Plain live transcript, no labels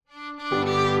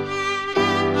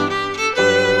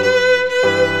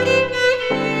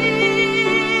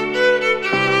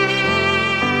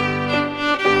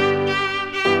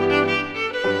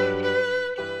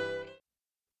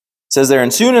It says there,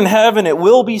 and soon in heaven it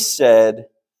will be said,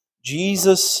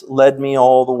 Jesus led me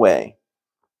all the way.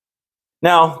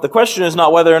 Now, the question is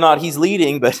not whether or not he's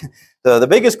leading, but the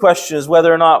biggest question is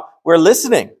whether or not we're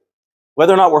listening,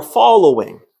 whether or not we're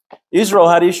following. Israel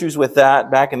had issues with that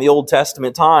back in the Old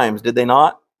Testament times, did they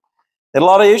not? They had a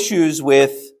lot of issues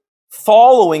with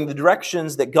following the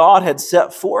directions that God had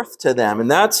set forth to them. And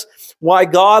that's why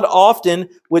God often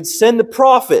would send the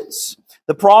prophets.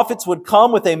 The prophets would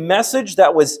come with a message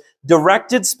that was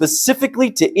directed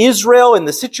specifically to Israel in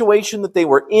the situation that they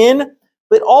were in,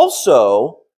 but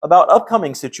also about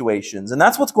upcoming situations. And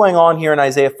that's what's going on here in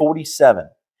Isaiah 47.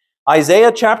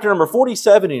 Isaiah chapter number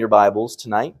 47 in your Bibles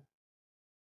tonight.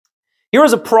 Here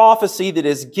is a prophecy that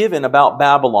is given about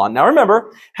Babylon. Now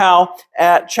remember how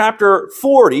at chapter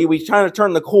 40, we kind of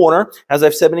turn the corner, as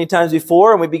I've said many times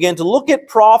before, and we begin to look at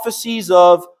prophecies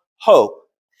of hope.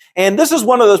 And this is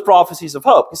one of those prophecies of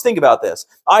hope. Because think about this.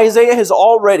 Isaiah has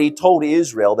already told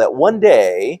Israel that one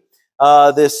day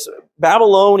this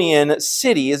Babylonian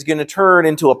city is going to turn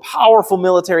into a powerful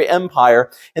military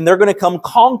empire, and they're going to come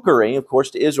conquering. Of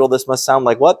course, to Israel, this must sound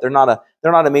like what? They're not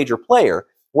a major player.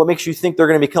 What makes you think they're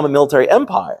going to become a military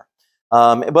empire?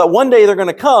 But one day they're going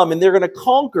to come and they're going to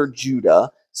conquer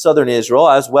Judah, southern Israel,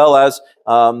 as well as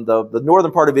the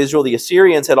northern part of Israel. The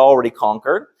Assyrians had already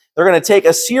conquered. They're going to take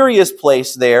Assyria's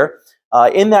place there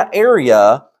in that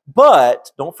area.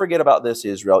 But don't forget about this,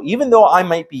 Israel. Even though I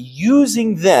might be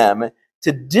using them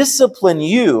to discipline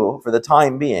you for the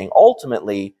time being,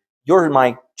 ultimately, you're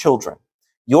my children.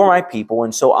 You're my people.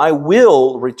 And so I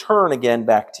will return again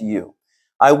back to you.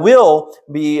 I will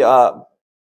be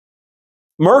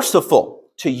merciful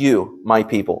to you, my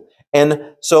people.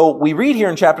 And so we read here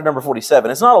in chapter number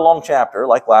 47. It's not a long chapter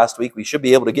like last week. We should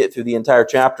be able to get through the entire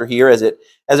chapter here as it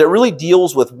really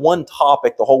deals with one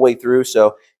topic the whole way through.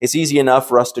 So it's easy enough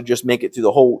for us to just make it through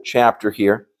the whole chapter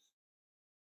here.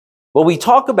 But we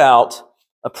talk about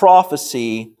a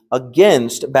prophecy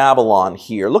against Babylon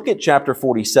here. Look at chapter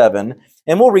 47,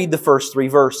 and we'll read the first 3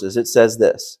 verses. It says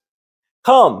this: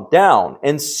 "Come down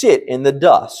and sit in the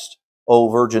dust, O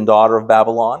virgin daughter of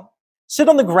Babylon. Sit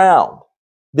on the ground.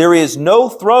 There is no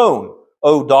throne,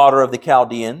 O daughter of the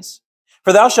Chaldeans,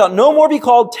 for thou shalt no more be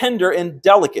called tender and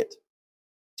delicate.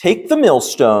 Take the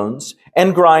millstones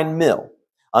and grind mill.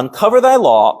 Uncover thy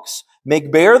locks,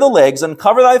 make bare the legs,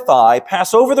 uncover thy thigh,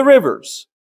 pass over the rivers.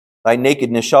 Thy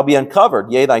nakedness shall be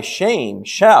uncovered, yea, thy shame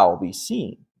shall be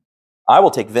seen. I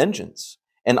will take vengeance,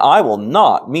 and I will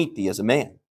not meet thee as a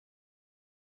man."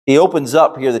 He opens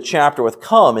up here the chapter with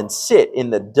 "come and sit in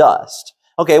the dust."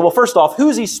 Okay, well, first off,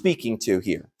 who's he speaking to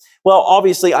here? Well,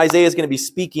 obviously, Isaiah is going to be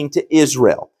speaking to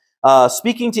Israel.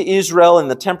 Speaking to Israel in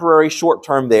the temporary short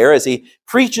term there as he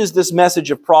preaches this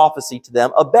message of prophecy to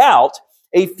them about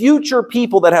a future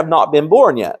people that have not been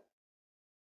born yet.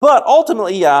 But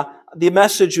ultimately, the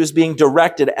message was being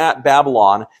directed at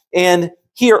Babylon. And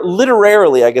here,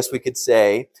 literally, I guess we could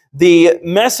say, the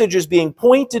message is being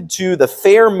pointed to the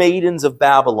fair maidens of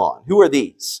Babylon. Who are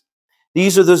these?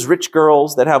 These are those rich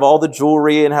girls that have all the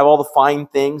jewelry and have all the fine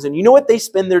things. And you know what they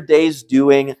spend their days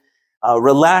doing?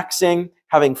 Relaxing,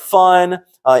 having fun,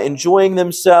 enjoying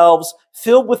themselves,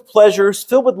 filled with pleasures,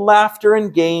 filled with laughter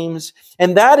and games.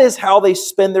 And that is how they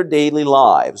spend their daily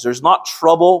lives. There's not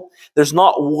trouble. There's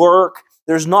not work.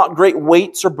 There's not great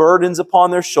weights or burdens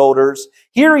upon their shoulders.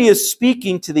 Here he is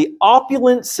speaking to the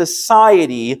opulent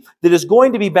society that is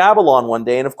going to be Babylon one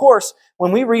day. And of course,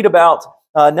 when we read about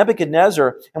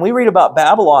Nebuchadnezzar and we read about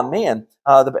Babylon, man,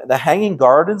 the Hanging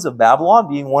Gardens of Babylon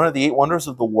being one of the 8 wonders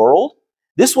of the world,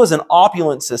 this was an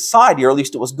opulent society, or at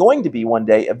least it was going to be one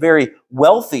day a very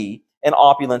wealthy and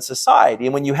opulent society.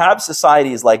 And when you have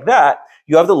societies like that,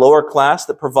 you have the lower class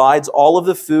that provides all of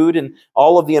the food and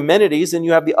all of the amenities, and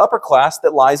you have the upper class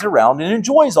that lies around and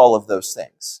enjoys all of those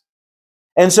things.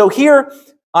 And so here,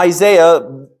 Isaiah,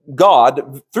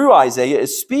 God, through Isaiah,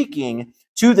 is speaking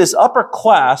to this upper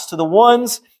class, to the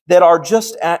ones that are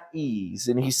just at ease.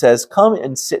 And he says, "Come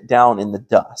and sit down in the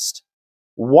dust."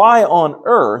 Why on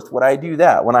earth would I do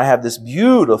that when I have this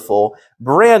beautiful,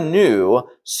 brand new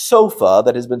sofa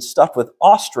that has been stuffed with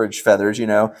ostrich feathers,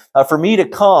 for me to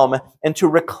come and to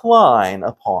recline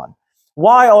upon?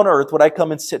 Why on earth would I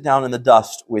come and sit down in the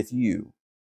dust with you?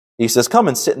 He says, "Come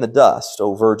and sit in the dust,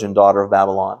 O virgin daughter of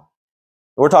Babylon."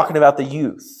 We're talking about the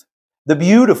youth, the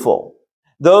beautiful,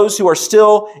 those who are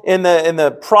still in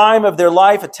the prime of their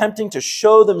life, attempting to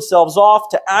show themselves off,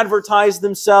 to advertise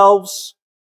themselves.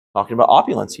 Talking about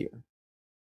opulence here.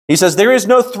 He says, there is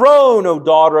no throne, O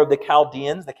daughter of the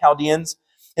Chaldeans. The Chaldeans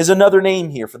is another name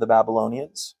here for the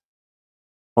Babylonians,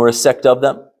 or a sect of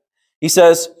them. He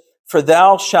says, for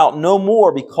thou shalt no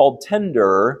more be called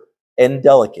tender and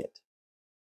delicate.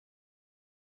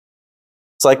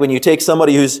 It's like when you take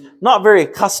somebody who's not very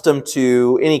accustomed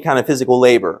to any kind of physical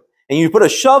labor, and you put a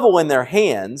shovel in their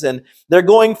hands, and they're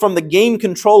going from the game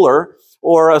controller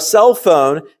or a cell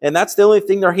phone, and that's the only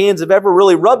thing their hands have ever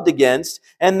really rubbed against.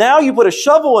 And now you put a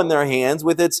shovel in their hands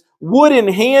with its wooden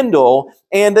handle,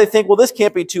 and they think, well, this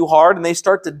can't be too hard. And they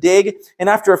start to dig, and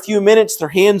after a few minutes, their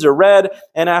hands are red.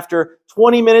 And after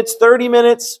 20 minutes, 30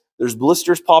 minutes, there's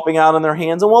blisters popping out on their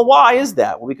hands. And well, why is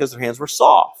that? Well, because their hands were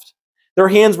soft. Their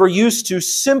hands were used to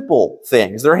simple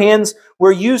things. Their hands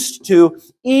were used to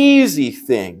easy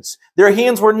things. Their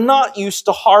hands were not used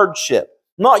to hardship.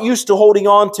 Not used to holding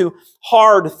on to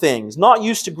hard things, not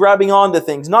used to grabbing onto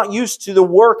things, not used to the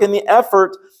work and the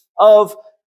effort of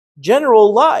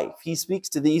general life. He speaks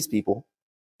to these people.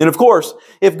 And of course,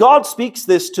 if God speaks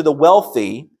this to the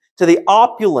wealthy, to the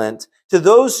opulent, to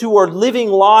those who are living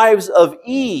lives of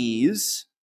ease,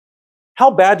 how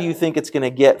bad do you think it's going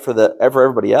to get for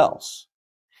everybody else?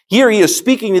 Here he is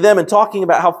speaking to them and talking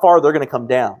about how far they're going to come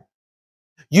down.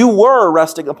 You were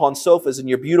resting upon sofas in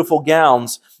your beautiful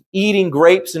gowns, eating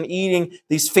grapes and eating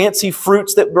these fancy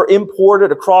fruits that were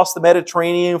imported across the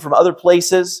Mediterranean from other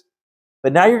places.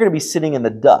 But now you're going to be sitting in the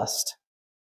dust.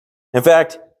 In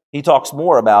fact, he talks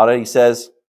more about it. He says,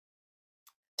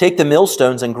 take the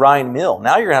millstones and grind meal.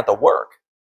 Now you're going to have to work.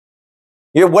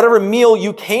 Whatever meal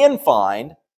you can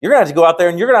find, you're going to have to go out there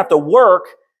and you're going to have to work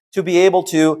to be able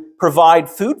to provide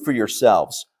food for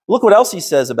yourselves. Look what else he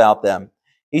says about them.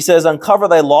 He says, uncover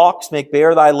thy locks, make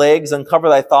bare thy legs, uncover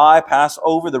thy thigh, pass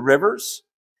over the rivers.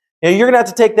 You're going to have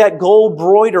to take that gold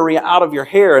broidery out of your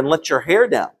hair and let your hair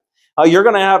down. You're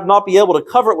going to not be able to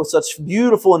cover it with such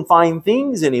beautiful and fine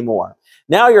things anymore.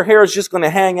 Now your hair is just going to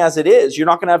hang as it is. You're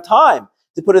not going to have time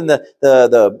to put in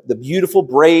the beautiful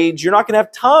braids. You're not going to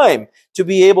have time to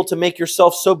be able to make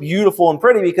yourself so beautiful and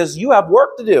pretty because you have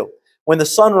work to do. When the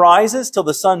sun rises till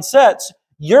the sun sets,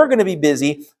 you're going to be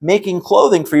busy making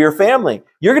clothing for your family.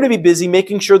 You're going to be busy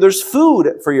making sure there's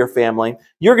food for your family.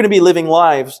 You're going to be living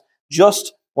lives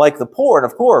just like the poor.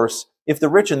 And of course, if the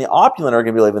rich and the opulent are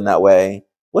going to be living that way,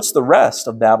 what's the rest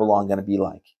of Babylon going to be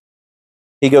like?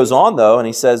 He goes on, though, and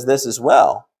he says this as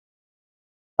well.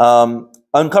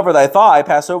 Uncover thy thigh,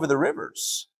 pass over the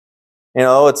rivers.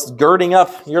 It's girding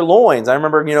up your loins. I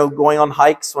remember, going on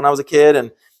hikes when I was a kid,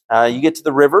 and you get to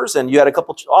the rivers and you had a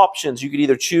couple options. You could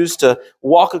either choose to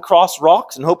walk across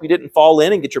rocks and hope you didn't fall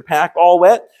in and get your pack all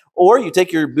wet, or you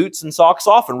take your boots and socks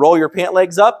off and roll your pant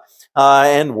legs up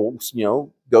and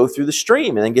go through the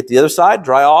stream and then get to the other side,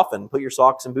 dry off and put your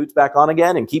socks and boots back on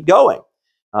again and keep going.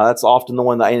 That's often the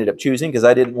one that I ended up choosing because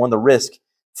I didn't want to risk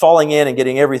falling in and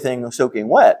getting everything soaking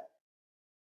wet.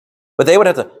 But they would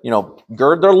have to,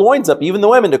 gird their loins up, even the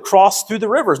women, to cross through the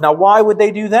rivers. Now, why would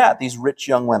they do that, these rich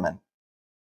young women?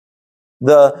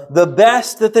 The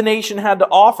best that the nation had to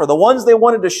offer, the ones they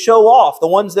wanted to show off, the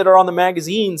ones that are on the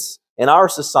magazines in our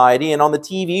society and on the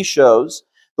TV shows,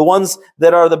 the ones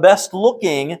that are the best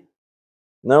looking,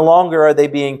 no longer are they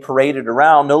being paraded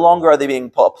around, no longer are they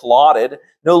being applauded,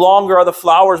 no longer are the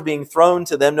flowers being thrown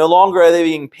to them, no longer are they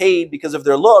being paid because of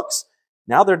their looks.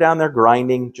 Now they're down there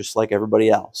grinding just like everybody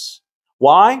else.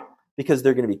 Why? Because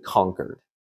they're going to be conquered.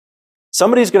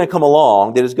 Somebody's going to come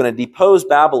along that is going to depose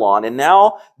Babylon, and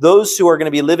now those who are going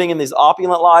to be living in these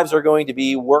opulent lives are going to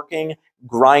be working,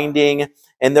 grinding,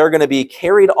 and they're going to be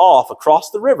carried off across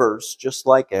the rivers just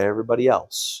like everybody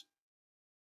else.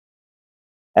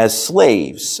 As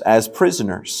slaves, as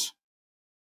prisoners.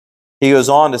 He goes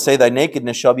on to say, thy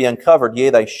nakedness shall be uncovered, yea,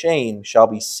 thy shame shall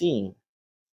be seen.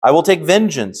 I will take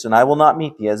vengeance, and I will not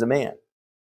meet thee as a man.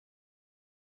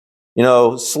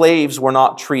 Slaves were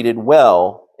not treated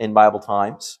well in Bible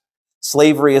times.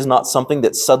 Slavery is not something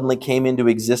that suddenly came into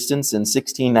existence in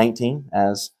 1619,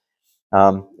 as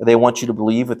they want you to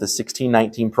believe with the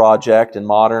 1619 Project and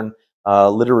modern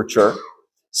literature.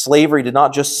 Slavery did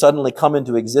not just suddenly come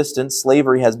into existence.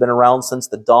 Slavery has been around since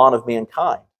the dawn of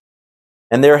mankind.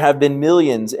 And there have been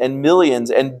millions and millions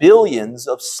and billions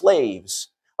of slaves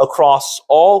across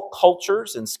all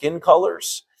cultures and skin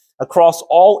colors, across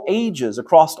all ages,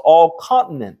 across all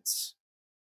continents.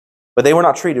 But they were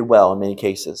not treated well in many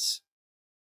cases.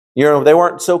 They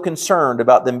weren't so concerned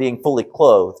about them being fully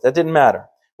clothed. That didn't matter.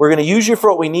 We're going to use you for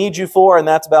what we need you for, and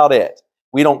that's about it.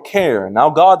 We don't care. Now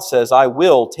God says, I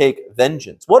will take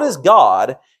vengeance. What is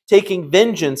God taking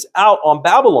vengeance out on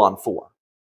Babylon for?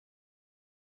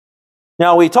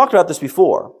 Now, we talked about this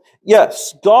before.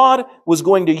 Yes, God was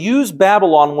going to use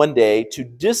Babylon one day to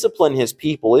discipline his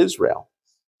people, Israel.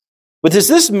 But does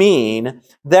this mean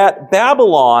that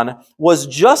Babylon was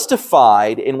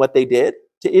justified in what they did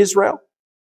to Israel?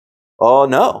 Oh,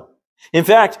 no. In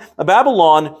fact,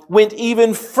 Babylon went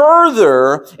even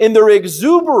further in their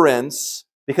exuberance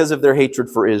because of their hatred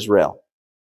for Israel.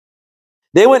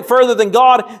 They went further than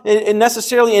God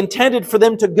necessarily intended for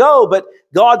them to go, but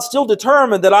God still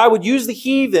determined that I would use the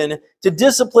heathen to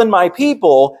discipline my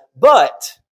people, but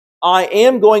I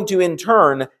am going to in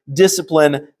turn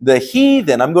discipline the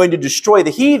heathen. I'm going to destroy the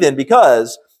heathen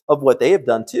because of what they have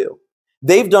done too.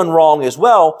 They've done wrong as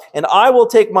well, and I will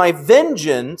take my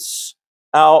vengeance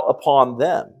out upon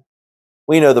them.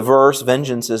 We know the verse,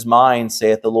 vengeance is mine,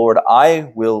 saith the Lord,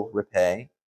 I will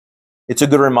repay. It's a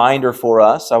good reminder for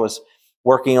us. I was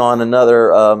working on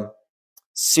another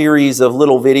series of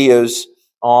little videos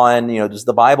on, does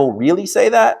the Bible really say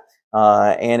that?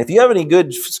 And if you have any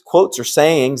good quotes or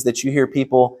sayings that you hear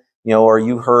people, or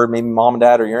you heard maybe mom and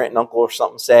dad or your aunt and uncle or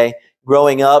something say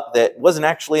growing up that wasn't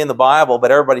actually in the Bible, but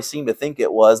everybody seemed to think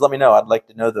it was, let me know. I'd like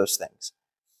to know those things.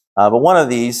 But one of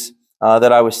these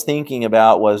that I was thinking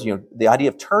about was, the idea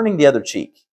of turning the other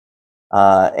cheek.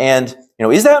 And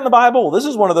is that in the Bible? Well, this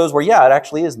is one of those where, yeah, it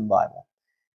actually is in the Bible.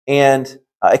 And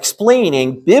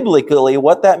explaining biblically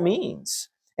what that means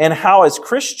and how as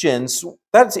Christians,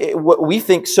 that's what we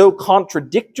think so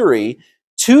contradictory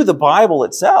to the Bible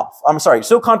itself.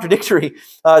 So contradictory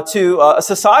to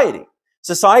society.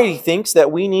 Society thinks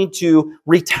that we need to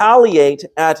retaliate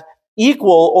at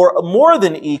equal or more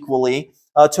than equally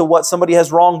to what somebody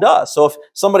has wronged us. So if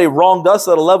somebody wronged us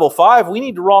at a level 5, we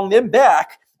need to wrong them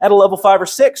back at a level 5 or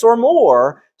 6 or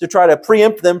more to try to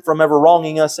preempt them from ever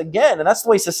wronging us again. And that's the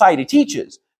way society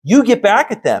teaches. You get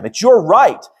back at them. It's your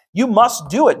right. You must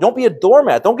do it. Don't be a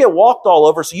doormat. Don't get walked all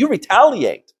over, so you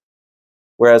retaliate.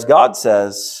 Whereas God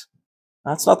says,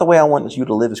 that's not the way I want you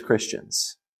to live as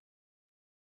Christians.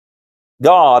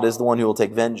 God is the one who will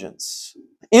take vengeance.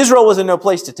 Israel was in no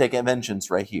place to take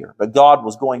vengeance right here, but God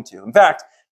was going to. In fact,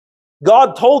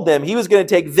 God told them he was going to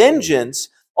take vengeance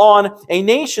on a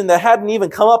nation that hadn't even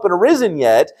come up and arisen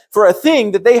yet for a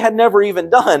thing that they had never even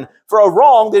done, for a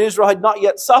wrong that Israel had not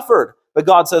yet suffered. But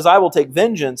God says, I will take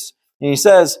vengeance. And he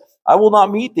says, I will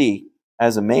not meet thee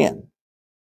as a man.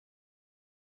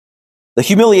 The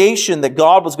humiliation that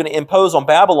God was going to impose on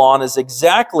Babylon is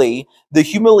exactly the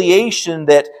humiliation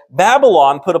that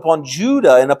Babylon put upon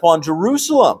Judah and upon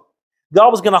Jerusalem.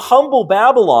 God was going to humble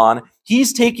Babylon.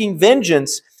 He's taking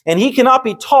vengeance, and he cannot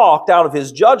be talked out of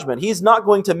his judgment. He's not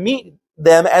going to meet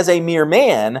them as a mere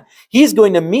man. He's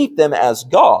going to meet them as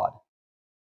God.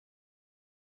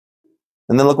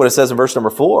 And then look what it says in verse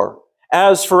number 4.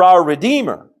 As for our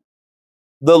Redeemer,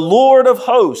 the Lord of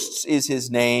hosts is his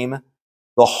name,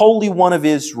 the Holy One of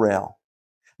Israel.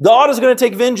 God is going to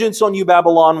take vengeance on you,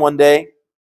 Babylon, one day.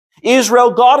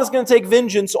 Israel, God is going to take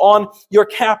vengeance on your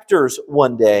captors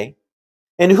one day.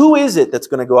 And who is it that's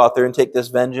going to go out there and take this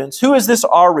vengeance? Who is this,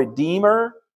 our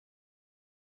Redeemer?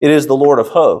 It is the Lord of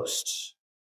hosts.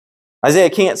 Isaiah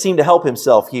can't seem to help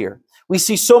himself here. We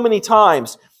see so many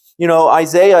times,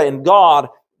 Isaiah and God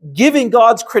giving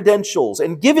God's credentials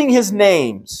and giving his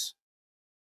names.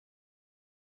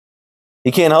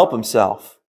 He can't help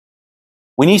himself.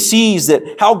 When he sees that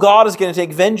how God is going to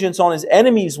take vengeance on his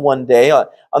enemies one day,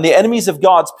 on the enemies of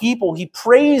God's people, he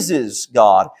praises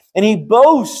God and he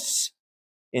boasts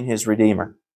in his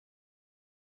Redeemer.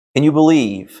 Can you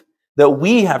believe that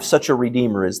we have such a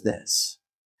Redeemer as this?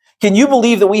 Can you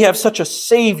believe that we have such a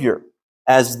Savior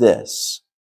as this?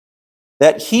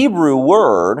 That Hebrew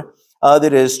word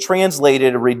that is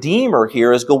translated Redeemer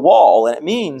here is Gawal, and it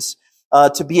means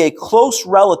to be a close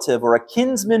relative or a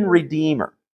kinsman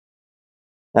redeemer.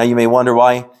 Now you may wonder,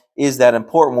 why is that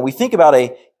important? When we think about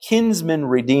a kinsman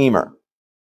redeemer,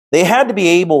 they had to be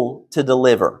able to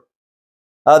deliver.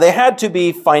 They had to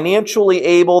be financially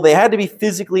able. They had to be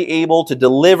physically able to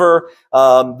deliver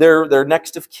their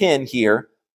next of kin here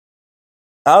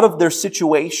out of their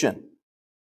situation.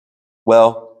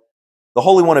 Well, the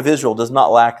Holy One of Israel does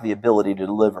not lack the ability to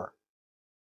deliver.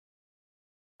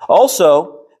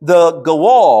 Also, the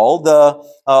Gawal,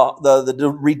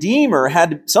 the Redeemer,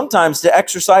 had sometimes to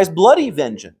exercise bloody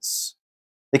vengeance.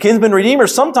 The kinsman Redeemer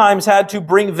sometimes had to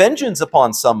bring vengeance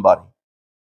upon somebody.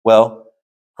 Well,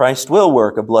 Christ will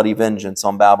work a bloody vengeance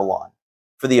on Babylon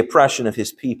for the oppression of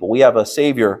his people. We have a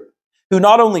Savior who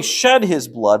not only shed his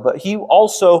blood, but he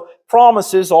also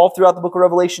promises all throughout the book of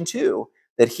Revelation too,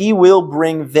 that he will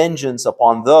bring vengeance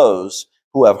upon those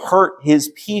who have hurt his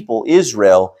people,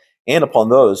 Israel, and upon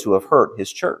those who have hurt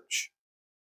his church.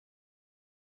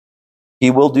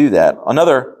 He will do that.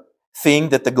 Another thing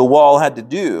that the Gawal had to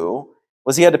do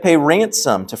was he had to pay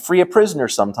ransom to free a prisoner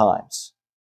sometimes.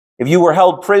 If you were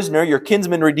held prisoner, your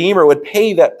kinsman redeemer would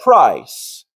pay that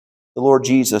price. The Lord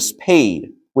Jesus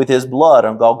paid with his blood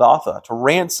on Golgotha to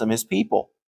ransom his people.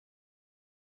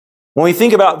 When we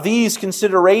think about these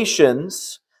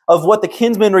considerations of what the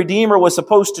kinsman redeemer was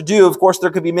supposed to do, of course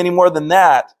there could be many more than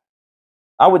that.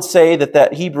 I would say that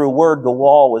that Hebrew word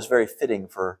Gawal was very fitting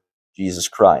for Jesus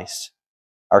Christ,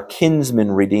 our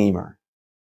kinsman redeemer.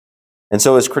 And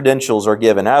so his credentials are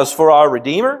given. As for our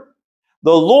Redeemer,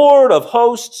 the Lord of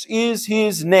hosts is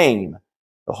his name,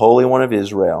 the Holy One of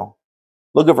Israel.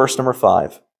 Look at verse number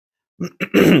 5.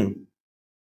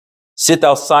 Sit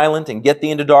thou silent and get thee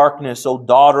into darkness, O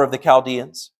daughter of the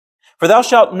Chaldeans. For thou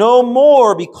shalt no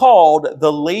more be called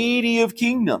the Lady of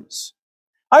Kingdoms.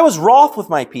 I was wroth with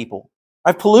my people.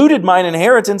 I've polluted mine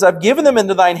inheritance. I've given them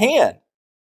into thine hand.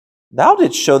 Thou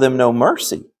didst show them no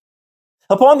mercy.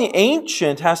 Upon the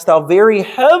ancient hast thou very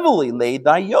heavily laid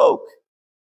thy yoke.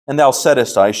 And thou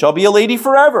saidst, I shall be a lady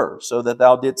forever, so that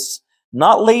thou didst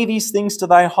not lay these things to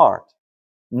thy heart,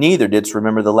 neither didst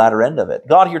remember the latter end of it.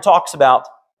 God here talks about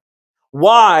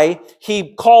why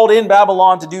he called in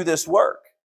Babylon to do this work.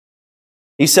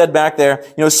 He said back there,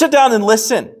 sit down and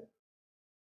listen.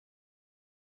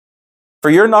 For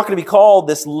you're not going to be called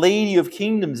this Lady of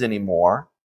Kingdoms anymore.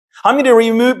 I'm going to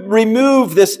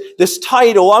remove this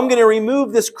title. I'm going to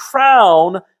remove this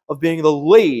crown of being the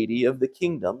Lady of the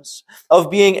Kingdoms,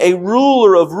 of being a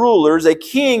ruler of rulers, a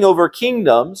king over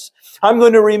kingdoms. I'm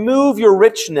going to remove your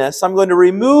richness. I'm going to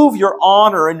remove your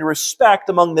honor and your respect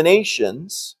among the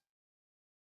nations.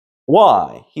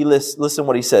 Why? Listen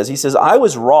what he says. He says, I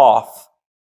was wroth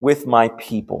with my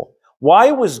people.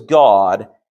 Why was God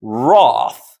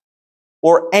wroth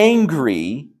or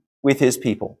angry with his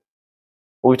people?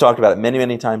 Well, we've talked about it many,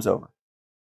 many times over.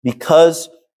 Because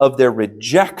of their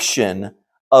rejection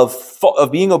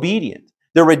of being obedient,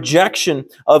 their rejection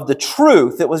of the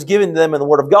truth that was given to them in the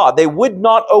Word of God. They would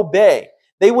not obey.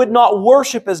 They would not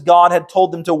worship as God had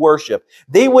told them to worship.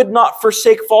 They would not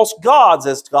forsake false gods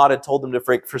as God had told them to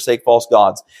forsake false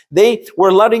gods. They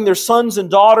were letting their sons and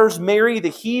daughters marry the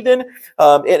heathen.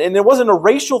 And it wasn't a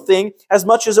racial thing as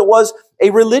much as it was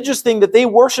a religious thing that they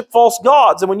worship false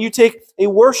gods. And when you take a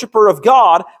worshiper of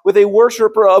God with a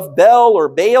worshiper of Bel or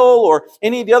Baal or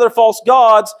any of the other false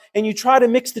gods, and you try to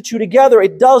mix the two together,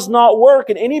 it does not work.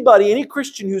 And any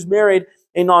Christian who's married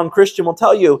a non-Christian will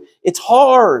tell you, it's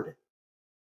hard.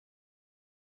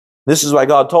 This is why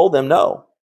God told them no.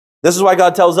 This is why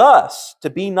God tells us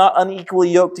to be not unequally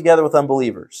yoked together with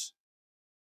unbelievers.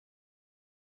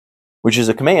 Which is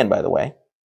a command, by the way.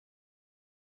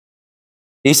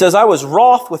 He says, I was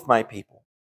wroth with my people.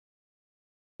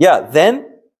 Yeah, then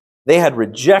they had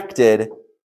rejected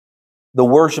the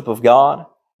worship of God.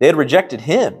 They had rejected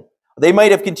him. They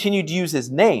might have continued to use his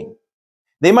name.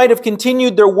 They might have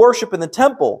continued their worship in the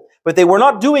temple, but they were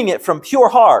not doing it from pure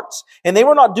hearts. And they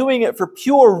were not doing it for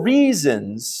pure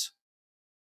reasons.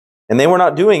 And they were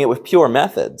not doing it with pure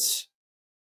methods.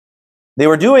 They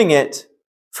were doing it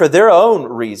for their own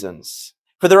reasons,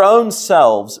 for their own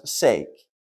selves' sake.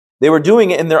 They were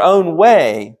doing it in their own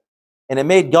way, and it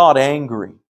made God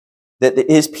angry that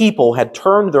his people had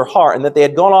turned their heart and that they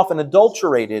had gone off and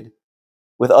adulterated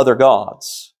with other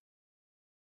gods.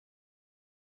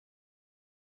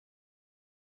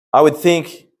 I would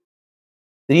think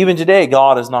that even today,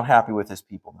 God is not happy with his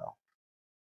people, no.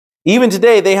 Even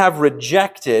today, they have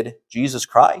rejected Jesus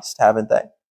Christ, haven't they?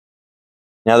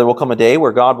 Now, there will come a day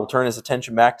where God will turn his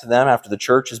attention back to them after the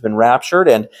church has been raptured,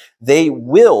 and they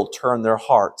will turn their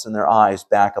hearts and their eyes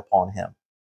back upon him.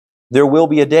 There will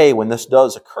be a day when this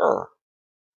does occur.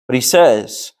 But he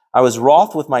says, I was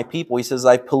wroth with my people. He says,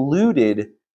 I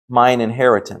polluted mine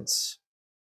inheritance.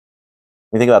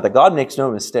 When you think about that, God makes no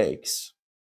mistakes.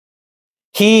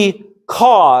 He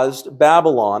caused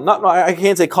Babylon, I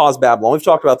can't say caused Babylon, we've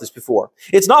talked about this before.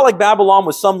 It's not like Babylon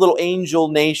was some little angel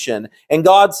nation, and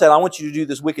God said, I want you to do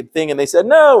this wicked thing, and they said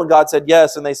no, and God said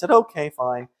yes, and they said, okay,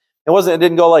 fine. It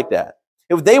didn't go like that.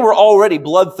 They were already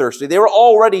bloodthirsty. They were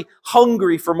already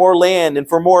hungry for more land and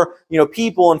for more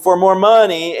people and for more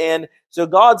money, and so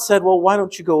God said, well, why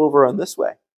don't you go over on this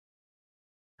way?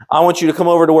 I want you to come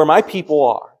over to where my people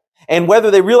are. And whether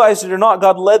they realized it or not,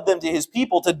 God led them to his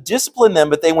people to discipline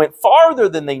them, but they went farther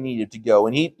than they needed to go.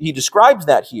 And he describes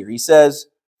that here. He says,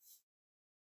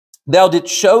 thou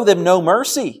didst show them no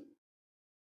mercy.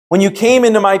 When you came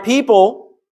into my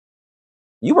people,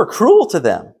 you were cruel to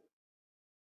them.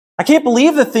 I can't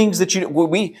believe the things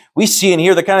that we see and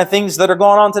hear, the kind of things that are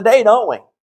going on today, don't we?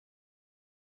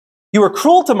 You were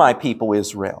cruel to my people,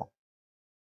 Israel.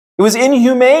 It was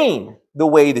inhumane the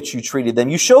way that you treated them.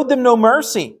 You showed them no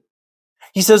mercy.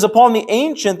 He says, upon the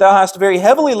ancient thou hast very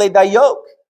heavily laid thy yoke.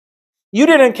 You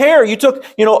didn't care. You took,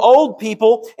 old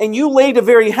people and you laid a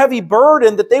very heavy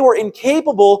burden that they were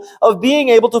incapable of being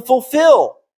able to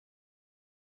fulfill.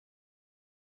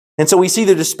 And so we see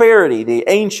the disparity, the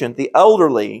ancient, the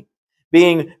elderly,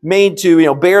 being made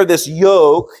to, bear this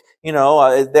yoke,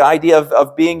 the idea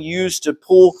of being used to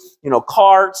pull,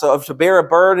 carts, to bear a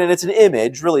burden. It's an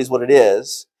image, really is what it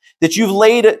is. That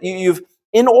you've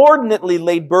inordinately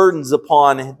laid burdens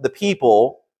upon the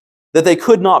people that they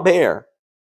could not bear,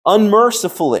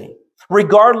 unmercifully,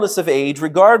 regardless of age,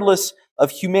 regardless of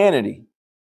humanity.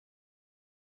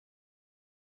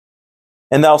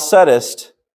 And thou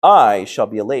saidest, I shall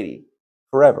be a lady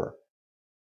forever.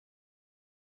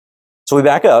 So we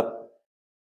back up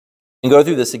and go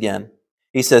through this again.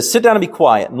 He says, sit down and be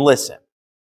quiet and listen.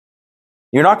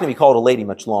 You're not going to be called a lady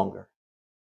much longer.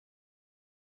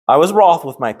 I was wroth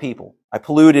with my people. I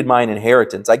polluted mine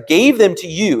inheritance. I gave them to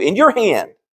you in your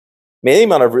hand. They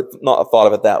might have not thought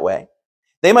of it that way.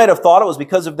 They might have thought it was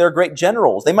because of their great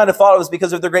generals. They might have thought it was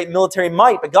because of their great military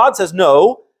might. But God says,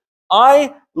 no,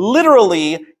 I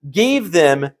literally gave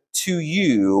them to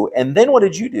you. And then what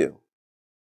did you do?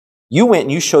 You went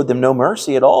and you showed them no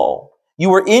mercy at all. You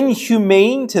were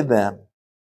inhumane to them.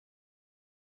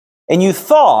 And you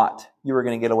thought you were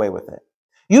going to get away with it.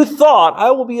 You thought,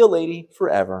 I will be a lady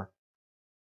forever.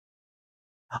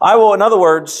 I will, in other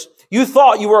words, you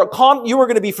thought you were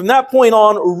going to be from that point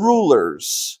on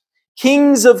rulers,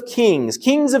 kings of kings,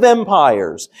 kings of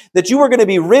empires, that you were going to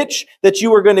be rich, that you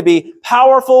were going to be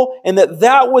powerful, and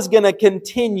that was going to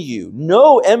continue.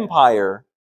 No empire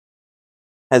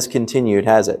has continued,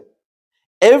 has it?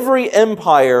 Every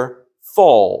empire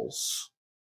falls.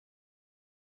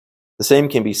 The same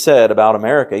can be said about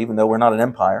America, even though we're not an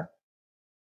empire.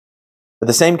 But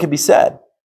the same can be said.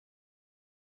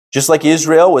 Just like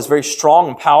Israel was very strong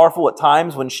and powerful at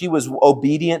times when she was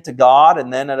obedient to God,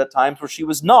 and then at times where she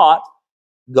was not,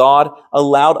 God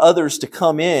allowed others to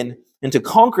come in and to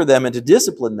conquer them and to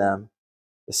discipline them.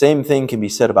 The same thing can be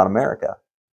said about America.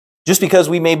 Just because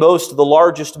we may boast the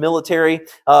largest military,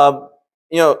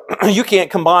 you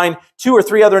can't combine 2 or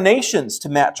 3 other nations to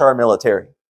match our military.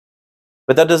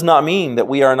 But that does not mean that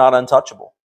we are not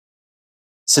untouchable.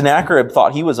 Sennacherib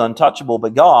thought he was untouchable,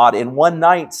 but God in one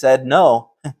night said,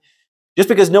 no, just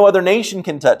because no other nation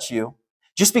can touch you,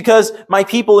 just because my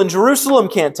people in Jerusalem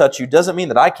can't touch you, doesn't mean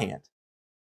that I can't.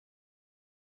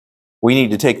 We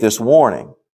need to take this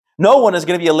warning. No one is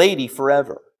going to be a lady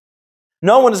forever.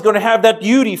 No one is going to have that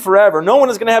beauty forever. No one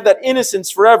is going to have that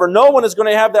innocence forever. No one is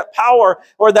going to have that power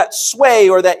or that sway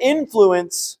or that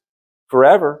influence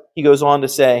forever. He goes on to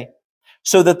say,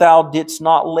 so that thou didst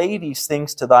not lay these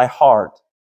things to thy heart,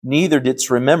 neither didst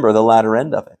remember the latter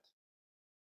end of it.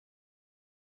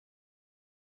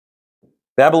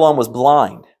 Babylon was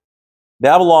blind.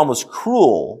 Babylon was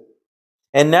cruel.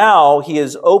 And now he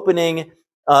is opening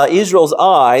Israel's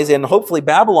eyes, and hopefully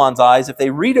Babylon's eyes, if they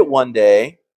read it one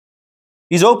day.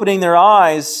 He's opening their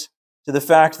eyes to the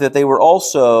fact that they were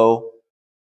also,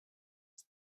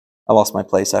 I lost my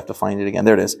place, I have to find it again.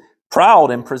 There it is.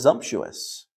 Proud and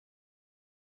presumptuous.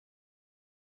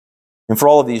 And for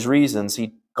all of these reasons,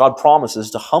 God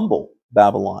promises to humble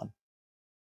Babylon.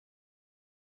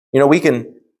 We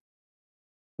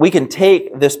can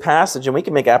take this passage and we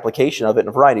can make application of it in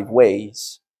a variety of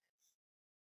ways.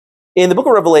 In the book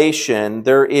of Revelation,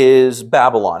 there is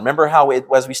Babylon. Remember how,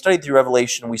 as we studied through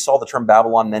Revelation, we saw the term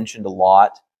Babylon mentioned a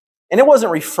lot. And it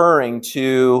wasn't referring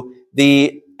to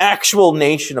the actual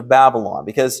nation of Babylon,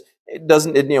 because it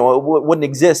wouldn't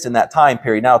exist in that time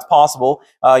period. Now it's possible,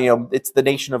 it's the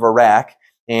nation of Iraq,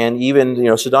 and even,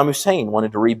 Saddam Hussein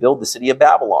wanted to rebuild the city of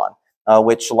Babylon,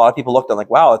 which a lot of people looked at like,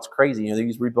 wow, that's crazy.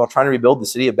 These people trying to rebuild the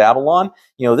city of Babylon.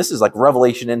 this is like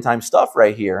Revelation end time stuff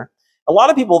right here. A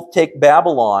lot of people take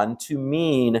Babylon to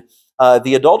mean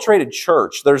the adulterated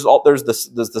church. There's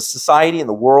the society and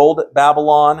the world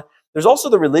Babylon. There's also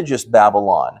the religious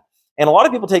Babylon. And a lot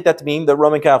of people take that to mean the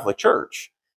Roman Catholic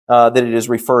Church that it is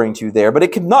referring to there. But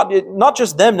it could not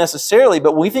just them necessarily,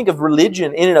 but when we think of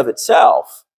religion in and of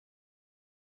itself,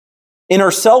 in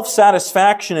her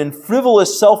self-satisfaction and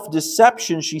frivolous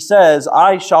self-deception, she says,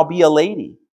 I shall be a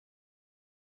lady.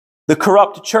 The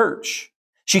corrupt church.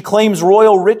 She claims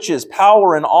royal riches,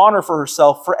 power, and honor for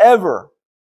herself forever.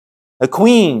 A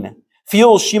queen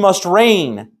feels she must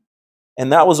reign.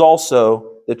 And that was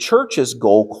also the church's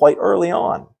goal quite early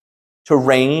on, to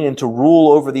reign and to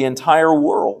rule over the entire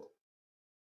world.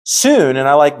 Soon, and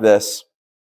I like this,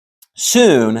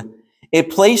 soon it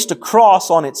placed a cross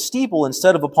on its steeple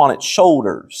instead of upon its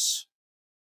shoulders.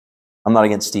 I'm not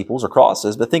against steeples or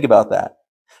crosses, but think about that.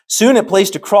 Soon it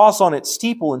placed a cross on its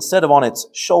steeple instead of on its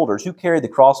shoulders. Who carried the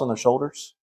cross on their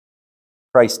shoulders?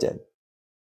 Christ did.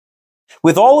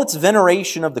 With all its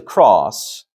veneration of the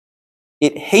cross,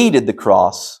 it hated the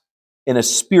cross in a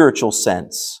spiritual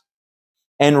sense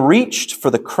and reached for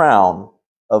the crown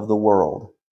of the world.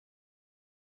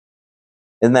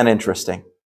 Isn't that interesting?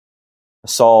 I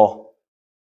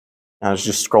was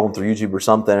just scrolling through YouTube or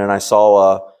something, and I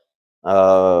saw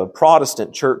a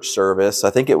Protestant church service. I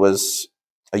think it was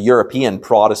a European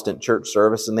Protestant church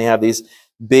service, and they have these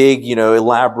big,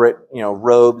 elaborate,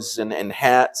 robes and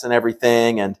hats and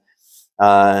everything. And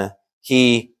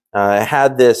he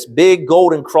had this big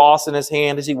golden cross in his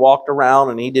hand as he walked around,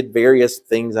 and he did various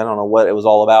things. I don't know what it was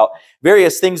all about.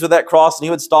 Various things with that cross, and he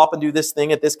would stop and do this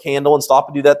thing at this candle and stop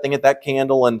and do that thing at that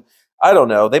candle. And I don't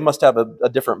know. They must have a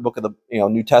different book of the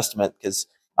New Testament, because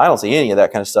I don't see any of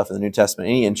that kind of stuff in the New Testament,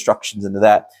 any instructions into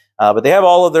that. But they have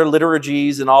all of their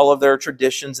liturgies and all of their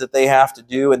traditions that they have to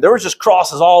do. And there was just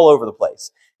crosses all over the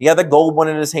place. He had the gold one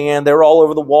in his hand. They were all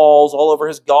over the walls, all over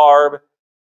his garb.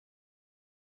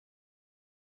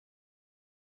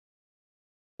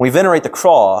 We venerate the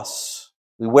cross.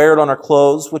 We wear it on our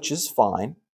clothes, which is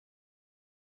fine.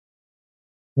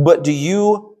 But do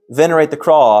you venerate the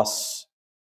cross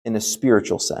in a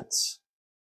spiritual sense?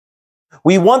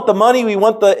 We want the money, we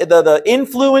want the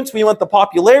influence, we want the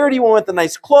popularity, we want the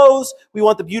nice clothes, we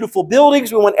want the beautiful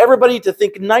buildings, we want everybody to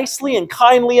think nicely and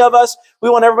kindly of us, we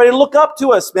want everybody to look up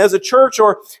to us as a church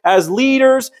or as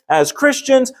leaders, as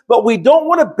Christians, but we don't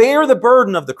want to bear the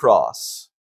burden of the cross.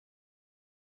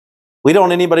 We don't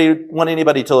want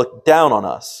anybody to look down on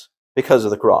us because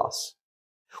of the cross.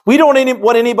 We don't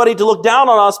want anybody to look down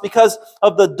on us because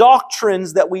of the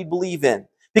doctrines that we believe in,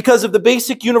 because of the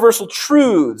basic universal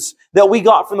truths that we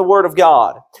got from the Word of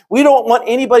God. We don't want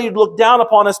anybody to look down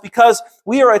upon us because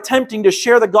we are attempting to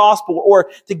share the gospel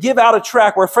or to give out a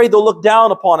tract. We're afraid they'll look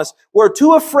down upon us. We're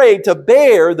too afraid to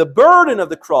bear the burden of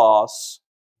the cross.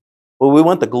 Well, we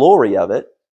want the glory of it.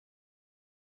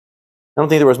 I don't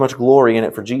think there was much glory in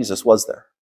it for Jesus, was there?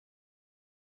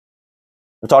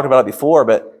 We've talked about it before,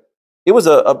 but it was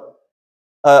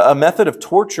a method of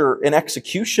torture and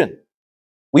execution.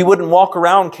 We wouldn't walk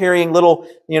around carrying little,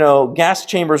 gas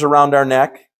chambers around our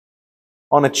neck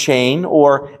on a chain,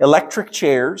 or electric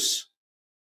chairs,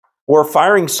 or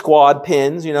firing squad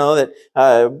pins,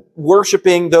 that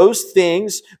worshiping those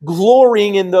things,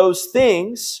 glorying in those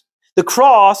things. The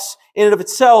cross in and of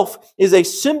itself is a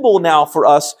symbol now for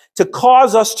us to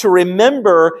cause us to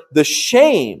remember the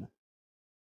shame,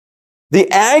 the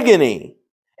agony,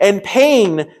 and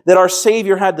pain that our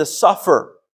Savior had to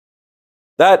suffer.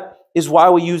 That is why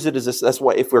we use it that's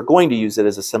why, if we're going to use it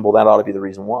as a symbol, that ought to be the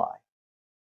reason why.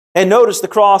 And notice the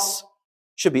cross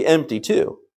should be empty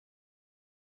too.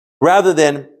 Rather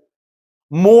than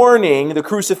mourning the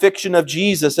crucifixion of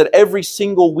Jesus at every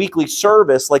single weekly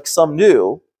service like some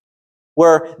do,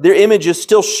 where their images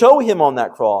still show him on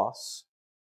that cross,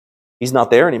 he's not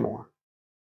there anymore.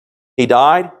 He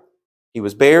died, he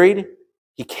was buried,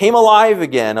 he came alive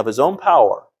again of his own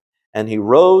power, and he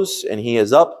rose, and he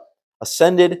is up,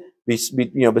 ascended,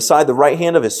 beside the right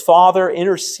hand of his Father,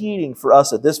 interceding for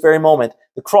us at this very moment.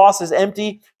 The cross is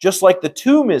empty, just like the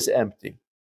tomb is empty.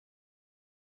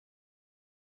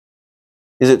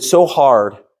 Is it so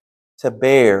hard to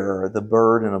bear the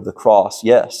burden of the cross?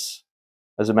 Yes.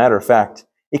 As a matter of fact,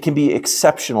 it can be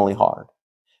exceptionally hard.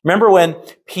 Remember when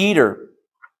Peter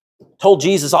told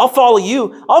Jesus, I'll follow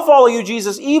you,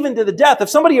 Jesus, even to the death. If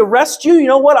somebody arrests you, you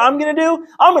know what I'm going to do?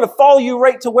 I'm going to follow you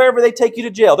right to wherever they take you to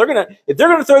jail. If they're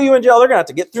going to throw you in jail, they're going to have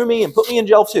to get through me and put me in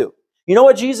jail too. You know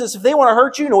what, Jesus? If they want to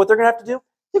hurt you, you know what they're going to have to do?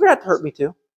 They're going to have to hurt me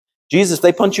too. Jesus, if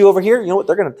they punch you over here, you know what?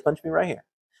 They're going to punch me right here.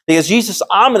 Because Jesus,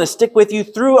 I'm going to stick with you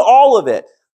through all of it.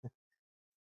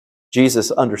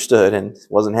 Jesus understood and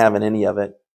wasn't having any of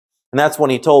it. And that's when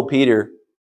he told Peter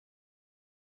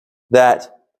that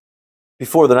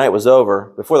before the night was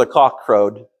over, before the cock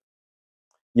crowed,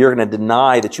 you're going to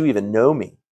deny that you even know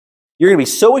me. You're going to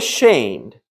be so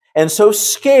ashamed and so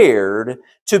scared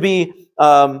to be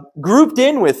grouped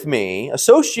in with me,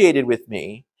 associated with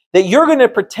me, that you're going to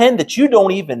pretend that you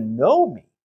don't even know me.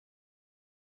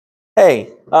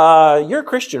 Hey, you're a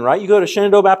Christian, right? You go to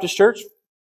Shenandoah Baptist Church?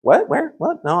 What? Where?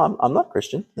 What? No, I'm not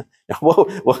Christian.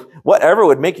 Whatever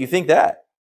would make you think that?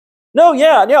 No,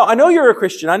 I know you're a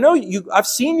Christian. I know you. I've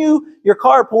seen your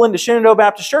car pull into Shenandoah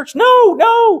Baptist Church.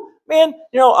 No, man.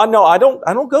 I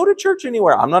don't go to church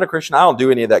anywhere. I'm not a Christian. I don't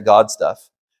do any of that God stuff.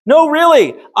 No,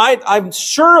 really. I'm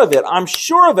sure of it. I'm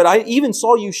sure of it. I even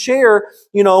saw you share,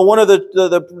 one of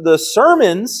the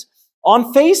sermons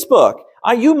on Facebook.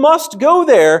 You must go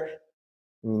there.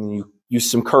 And you use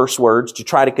some curse words to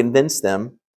try to convince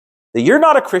them that you're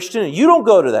not a Christian and you don't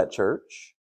go to that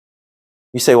church.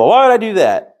 You say, well, why would I do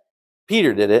that?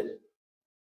 Peter did it.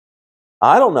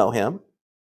 I don't know him.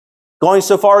 Going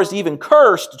so far as to even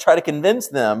curse to try to convince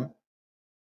them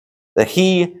that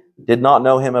he did not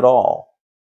know him at all.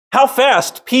 How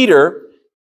fast Peter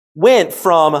went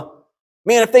from,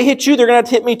 man, if they hit you, they're going to have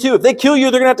to hit me too. If they kill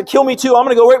you, they're going to have to kill me too. I'm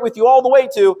going to go right with you all the way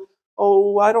to,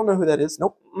 oh, I don't know who that is.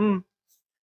 Nope.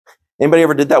 Anybody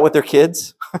ever did that with their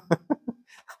kids?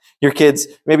 Your kids,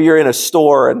 maybe you're in a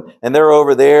store and they're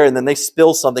over there and then they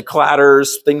spill something,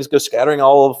 clatters, things go scattering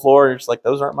all over the floor. And you're just like,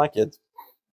 those aren't my kids.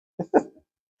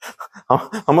 I'm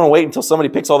going to wait until somebody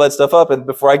picks all that stuff up and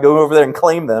before I go over there and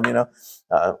claim them,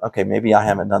 Okay, maybe I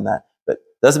haven't done that, but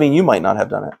doesn't mean you might not have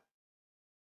done it.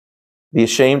 Be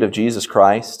ashamed of Jesus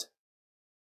Christ.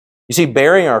 You see,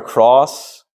 bearing our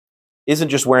cross isn't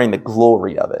just wearing the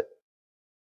glory of it.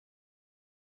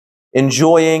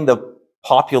 Enjoying the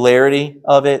popularity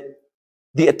of it,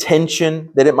 the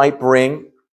attention that it might bring,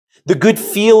 the good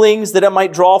feelings that it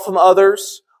might draw from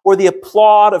others, or the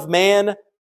applaud of man.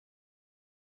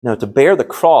 No, to bear the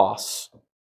cross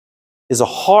is a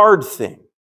hard thing,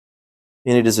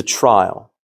 and it is a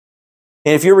trial.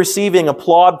 And if you're receiving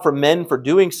applaud from men for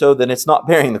doing so, then it's not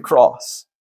bearing the cross.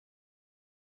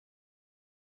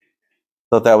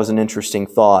 Thought that was an interesting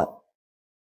thought.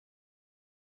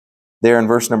 There in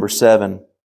verse number 7,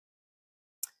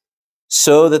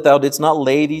 so that thou didst not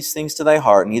lay these things to thy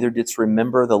heart, neither didst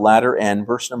remember the latter end.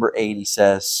 Verse number 8, he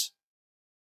says,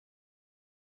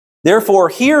 therefore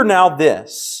hear now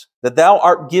this, that thou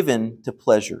art given to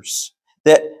pleasures,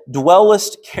 that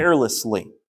dwellest carelessly,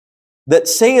 that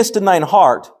sayest in thine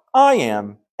heart, I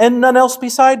am, and none else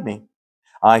beside me.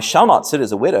 I shall not sit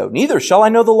as a widow, neither shall I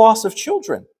know the loss of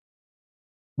children.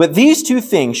 But these two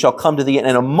things shall come to thee in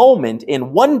a moment,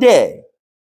 in one day,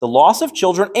 the loss of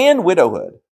children and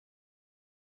widowhood.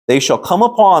 They shall come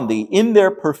upon thee in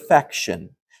their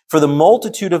perfection, for the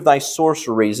multitude of thy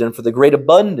sorceries and for the great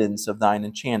abundance of thine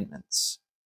enchantments.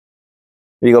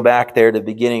 You go back there to the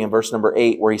beginning in verse number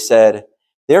 8 where he said,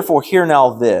 therefore hear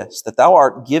now this, that thou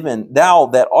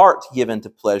that art given to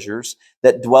pleasures,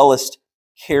 that dwellest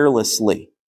carelessly.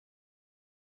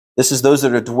 This is those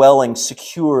that are dwelling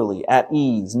securely, at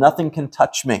ease. Nothing can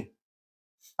touch me.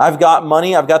 I've got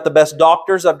money. I've got the best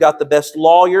doctors. I've got the best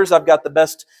lawyers. I've got the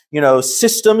best,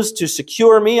 systems to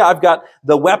secure me. I've got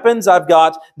the weapons. I've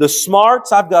got the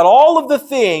smarts. I've got all of the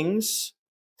things.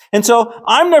 And so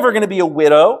I'm never going to be a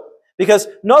widow because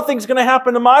nothing's going to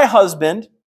happen to my husband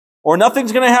or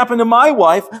nothing's going to happen to my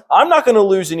wife. I'm not going to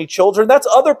lose any children. That's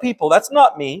other people. That's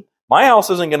not me. My house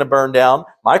isn't going to burn down.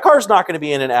 My car's not going to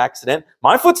be in an accident.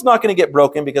 My foot's not going to get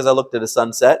broken because I looked at a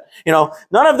sunset. None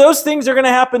of those things are going to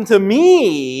happen to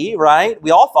me, right?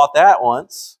 We all thought that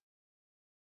once.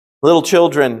 Little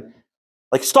children,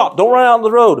 stop, don't run out on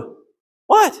the road.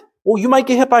 What? Well, you might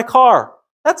get hit by a car.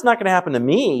 That's not going to happen to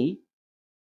me.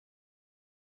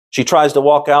 She tries to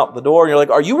walk out the door and you're like,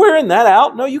 are you wearing that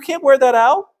out? No, you can't wear that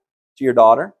out to your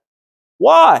daughter.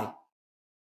 Why?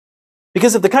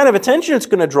 Because of the kind of attention it's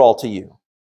going to draw to you.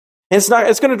 And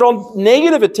it's going to draw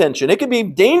negative attention. It could be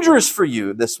dangerous for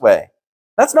you this way.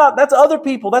 That's other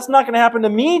people. That's not going to happen to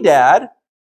me, Dad.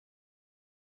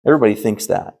 Everybody thinks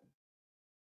that.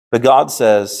 But God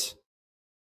says,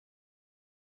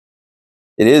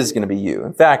 it is going to be you.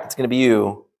 In fact, it's going to be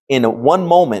you in one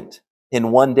moment,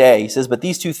 in one day. He says, but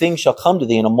these two things shall come to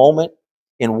thee in a moment,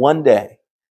 in one day.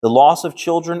 The loss of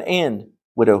children and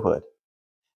widowhood.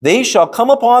 They shall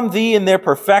come upon thee in their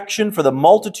perfection for the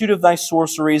multitude of thy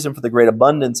sorceries and for the great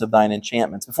abundance of thine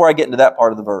enchantments. Before I get into that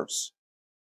part of the verse,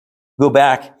 go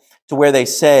back to where they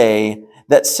say,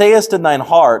 that sayest in thine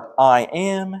heart, I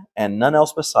am, and none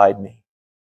else beside me.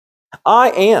 I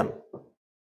am.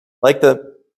 Like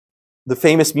the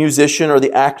famous musician or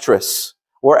the actress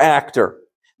or actor.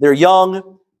 They're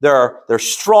young, they're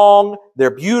strong,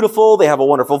 they're beautiful, they have a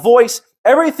wonderful voice.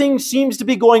 Everything seems to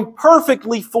be going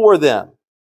perfectly for them.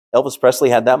 Elvis Presley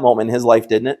had that moment in his life,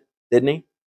 didn't he?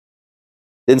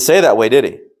 Didn't say that way, did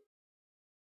he?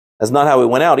 That's not how it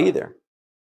went out either.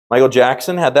 Michael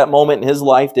Jackson had that moment in his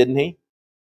life, didn't he?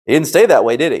 He didn't stay that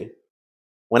way, did he?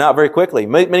 Went out very quickly.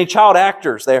 Many child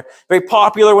actors, they're very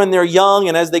popular when they're young,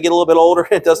 and as they get a little bit older,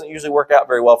 it doesn't usually work out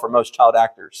very well for most child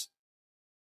actors.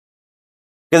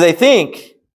 Because they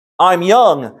think, I'm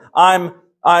young, I'm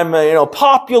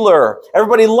popular.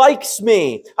 Everybody likes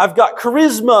me. I've got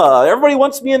charisma. Everybody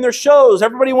wants me in their shows.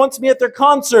 Everybody wants me at their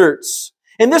concerts.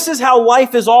 And this is how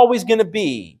life is always going to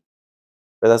be.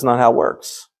 But that's not how it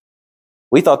works.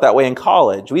 We thought that way in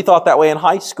college. We thought that way in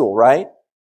high school, right?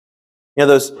 You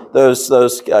know,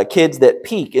 those kids that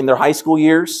peak in their high school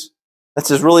years. That's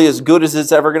really as good as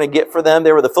it's ever going to get for them.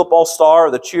 They were the football star,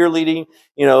 or the cheerleading,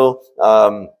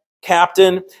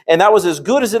 captain, and that was as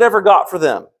good as it ever got for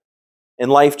them.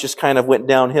 And life just kind of went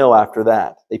downhill after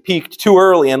that. They peaked too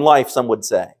early in life, some would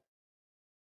say.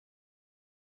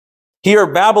 Here,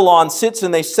 Babylon sits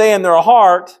and they say in their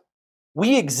heart,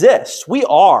 we exist. We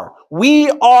are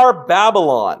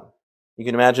Babylon. You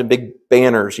can imagine big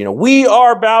banners, we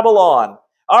are Babylon.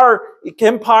 Our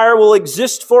empire will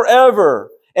exist forever,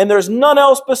 and there's none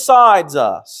else besides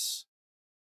us.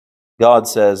 God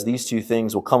says these two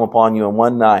things will come upon you in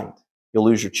one night. You'll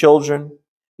lose your children.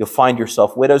 You'll find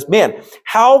yourself widows. Man,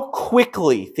 how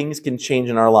quickly things can change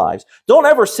in our lives. Don't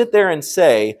ever sit there and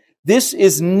say, this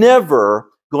is never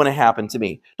going to happen to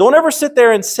me. Don't ever sit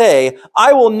there and say,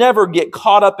 I will never get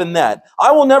caught up in that.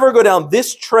 I will never go down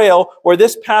this trail or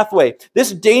this pathway.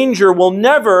 This danger will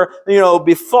never,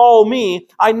 befall me.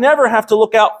 I never have to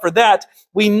look out for that.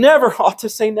 We never ought to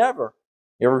say never.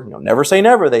 Never say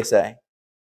never, they say.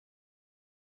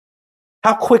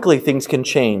 How quickly things can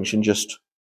change in just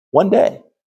one day.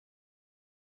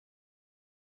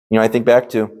 I think back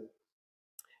to,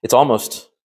 it's almost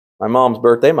my mom's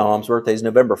birthday. My mom's birthday is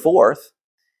November 4th.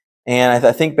 And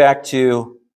I think back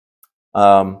to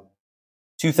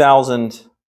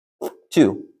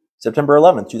 2002, September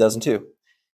 11th, 2002.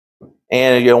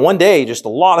 And one day, just a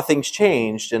lot of things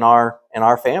changed in our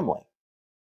family.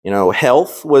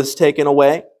 Health was taken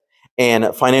away,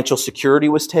 and financial security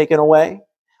was taken away,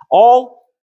 all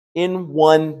in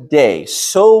one day.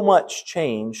 So much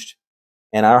changed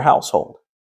in our household.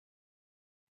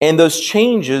 And those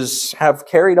changes have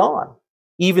carried on,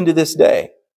 even to this day.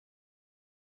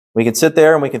 We can sit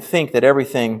there and we can think that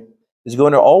everything is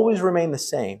going to always remain the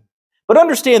same. But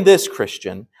understand this,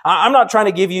 Christian. I'm not trying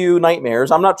to give you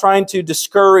nightmares. I'm not trying to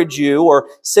discourage you or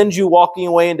send you walking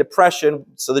away in depression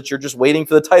so that you're just waiting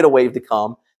for the tidal wave to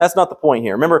come. That's not the point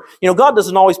here. Remember, God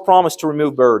doesn't always promise to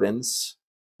remove burdens.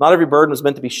 Not every burden was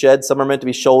meant to be shed. Some are meant to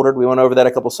be shouldered. We went over that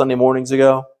a couple Sunday mornings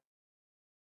ago.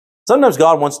 Sometimes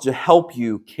God wants to help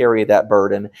you carry that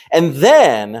burden, and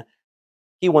then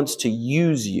He wants to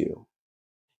use you.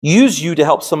 Use you to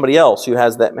help somebody else who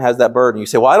has that burden. You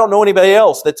say, well, I don't know anybody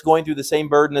else that's going through the same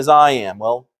burden as I am.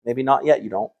 Well, maybe not yet,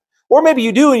 you don't. Or maybe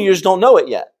you do and you just don't know it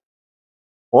yet.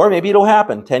 Or maybe it'll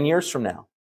happen 10 years from now.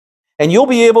 And you'll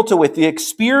be able to, with the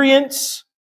experience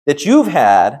that you've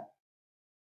had,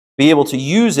 be able to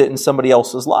use it in somebody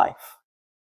else's life.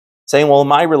 Saying, well, in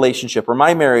my relationship or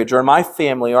my marriage or in my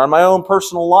family or in my own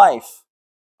personal life,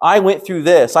 I went through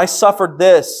this, I suffered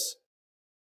this.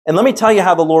 And let me tell you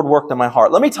how the Lord worked in my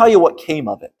heart. Let me tell you what came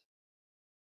of it.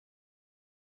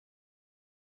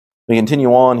 We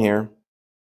continue on here.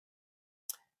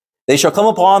 They shall come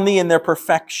upon thee in their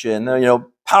perfection.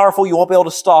 Powerful, you won't be able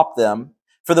to stop them.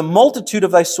 For the multitude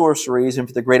of thy sorceries and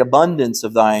for the great abundance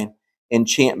of thine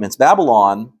enchantments.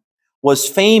 Babylon was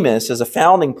famous as a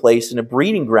founding place and a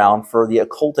breeding ground for the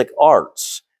occultic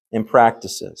arts and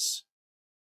practices.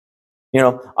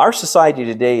 Our society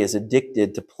today is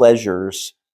addicted to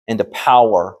pleasures and to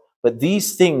power, but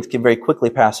these things can very quickly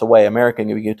pass away. America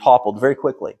can be toppled very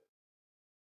quickly.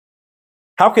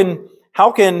 How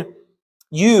can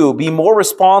you be more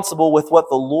responsible with what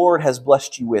the Lord has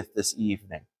blessed you with this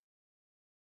evening?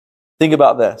 Think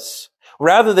about this.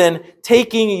 Rather than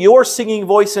taking your singing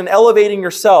voice and elevating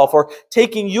yourself, or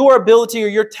taking your ability or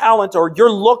your talent or your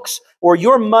looks or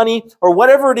your money or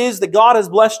whatever it is that God has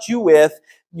blessed you with,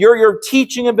 your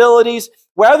teaching abilities,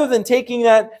 rather than taking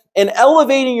that and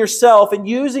elevating yourself and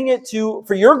using it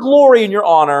for your glory and your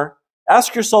honor,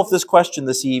 ask yourself this question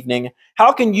this evening.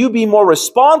 How can you be more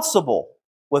responsible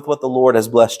with what the Lord has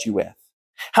blessed you with?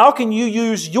 How can you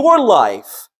use your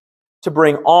life to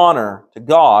bring honor to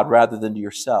God rather than to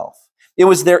yourself? It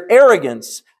was their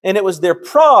arrogance and it was their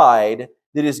pride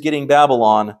that is getting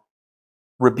Babylon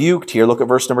rebuked here. Look at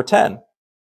verse number 10.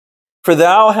 For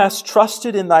thou hast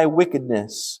trusted in thy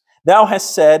wickedness. Thou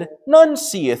hast said, none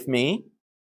seeth me.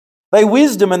 Thy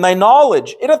wisdom and thy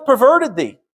knowledge, it hath perverted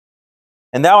thee.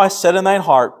 And thou hast said in thine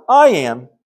heart, I am,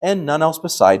 and none else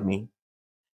beside me.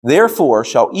 Therefore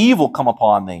shall evil come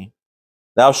upon thee.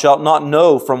 Thou shalt not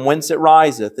know from whence it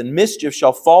riseth, and mischief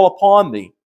shall fall upon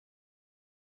thee.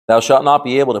 Thou shalt not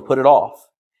be able to put it off,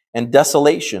 and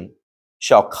desolation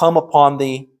shall come upon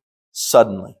thee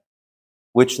suddenly,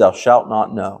 which thou shalt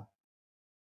not know.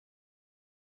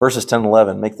 Verses 10 and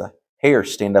 11 make the hair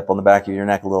stand up on the back of your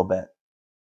neck a little bit.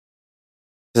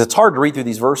 Because it's hard to read through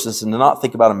these verses and to not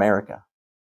think about America.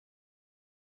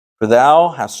 For thou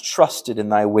hast trusted in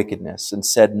thy wickedness and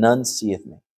said, none seeth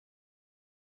me.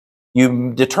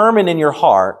 You determine in your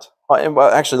heart, And well,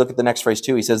 actually, look at the next phrase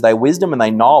too. He says, thy wisdom and thy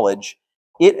knowledge,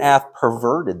 it hath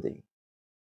perverted thee.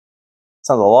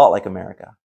 Sounds a lot like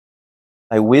America.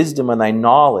 Thy wisdom and thy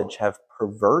knowledge have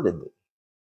perverted thee.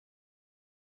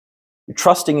 You're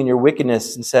trusting in your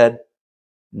wickedness and said,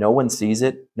 no one sees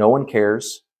it, no one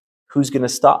cares. Who's going to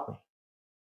stop me?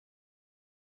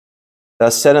 Thou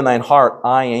hast said in thine heart,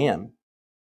 I am,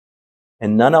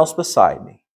 and none else beside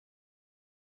me.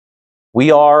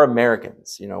 We are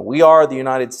Americans, we are the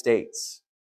United States.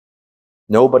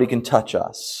 Nobody can touch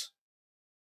us.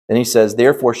 Then he says,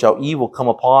 therefore shall evil come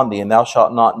upon thee, and thou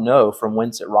shalt not know from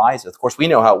whence it riseth. Of course, we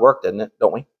know how it worked, doesn't it?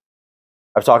 Don't we?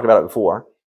 I've talked about it before.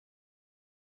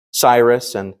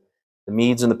 Cyrus and the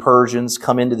Medes and the Persians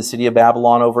come into the city of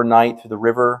Babylon overnight through the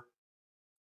river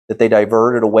that they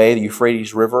diverted away, the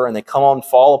Euphrates River, and they come on,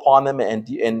 fall upon them,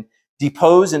 and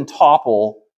depose and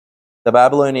topple the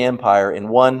Babylonian Empire in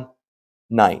one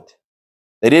night.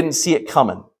 They didn't see it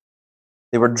coming.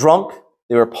 They were drunk,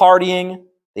 they were partying,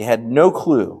 they had no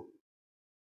clue.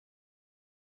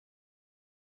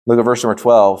 Look at verse number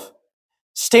 12.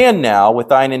 Stand now with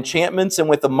thine enchantments and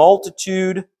with the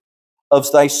multitude of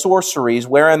thy sorceries,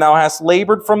 wherein thou hast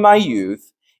labored from thy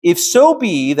youth. If so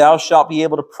be thou shalt be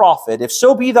able to profit, if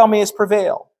so be thou mayest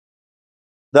prevail.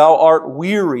 Thou art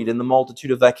wearied in the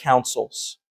multitude of thy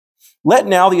counsels. Let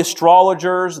now the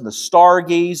astrologers and the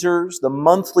stargazers, the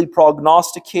monthly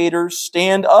prognosticators,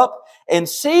 stand up and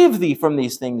save thee from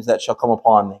these things that shall come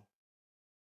upon thee.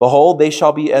 Behold, they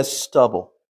shall be as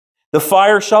stubble. The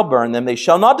fire shall burn them. They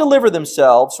shall not deliver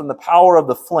themselves from the power of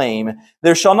the flame.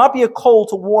 There shall not be a coal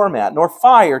to warm at, nor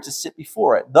fire to sit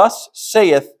before it. Thus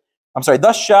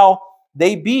shall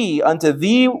they be unto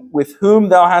thee with whom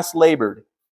thou hast labored,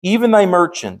 even thy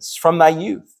merchants from thy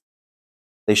youth.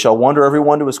 They shall wander every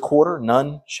one to his quarter,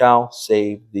 none shall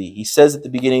save thee. He says at the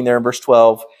beginning there in verse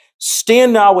 12,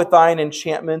 stand now with thine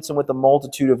enchantments and with the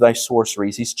multitude of thy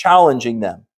sorceries. He's challenging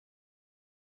them.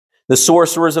 The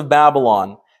sorcerers of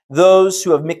Babylon, those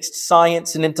who have mixed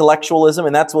science and intellectualism,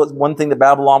 and that's one thing that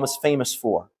Babylon was famous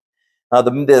for.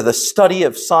 The study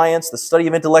of science, the study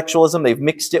of intellectualism, they've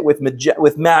mixed it with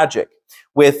magic,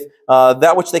 with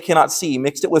that which they cannot see,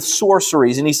 mixed it with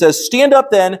sorceries. And he says, stand up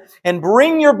then and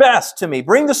bring your best to me.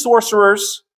 Bring the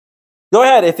sorcerers. Go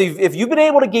ahead. If you've been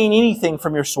able to gain anything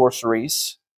from your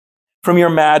sorceries, from your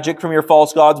magic, from your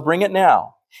false gods, bring it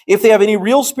now. If they have any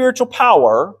real spiritual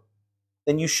power,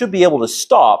 then you should be able to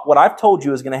stop what I've told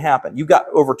you is going to happen. You've got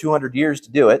over 200 years to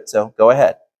do it, so go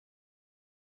ahead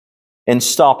and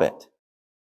stop it.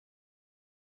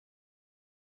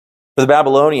 For the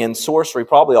Babylonians, sorcery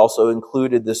probably also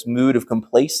included this mood of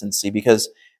complacency because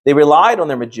they relied on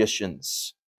their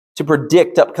magicians to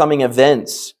predict upcoming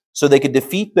events so they could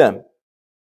defeat them.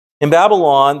 In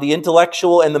Babylon, the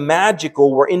intellectual and the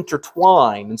magical were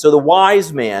intertwined. And so the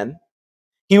wise man,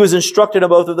 he was instructed of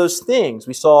both of those things.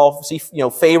 We see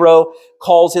Pharaoh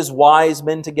calls his wise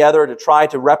men together to try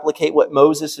to replicate what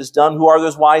Moses has done. Who are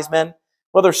those wise men?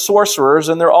 Well, they're sorcerers,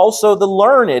 and they're also the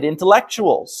learned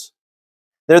intellectuals.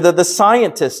 They're the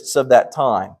scientists of that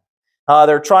time.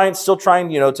 They're still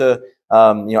trying,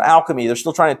 alchemy. They're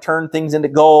still trying to turn things into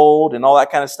gold and all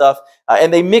that kind of stuff.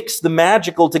 And they mix the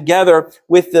magical together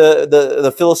with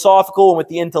the philosophical and with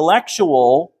the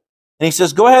intellectual. And he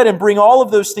says, go ahead and bring all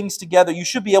of those things together. You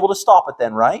should be able to stop it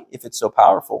then, right? If it's so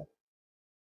powerful.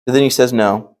 But then he says,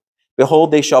 no. Behold,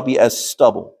 they shall be as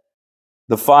stubble.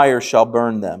 The fire shall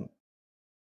burn them.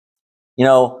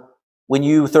 When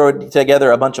you throw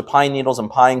together a bunch of pine needles and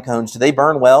pine cones, do they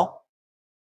burn well?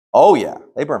 Oh yeah,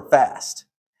 they burn fast.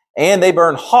 And they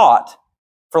burn hot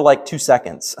for like 2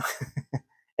 seconds.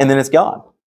 And then it's gone.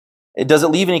 Does it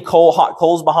leave any hot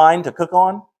coals behind to cook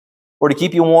on? Or to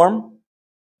keep you warm?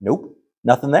 Nope,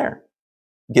 nothing there.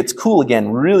 It gets cool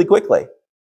again really quickly.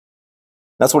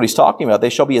 That's what he's talking about. They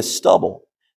shall be as stubble.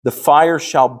 The fire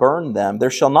shall burn them.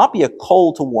 There shall not be a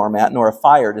coal to warm at, nor a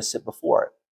fire to sit before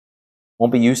it.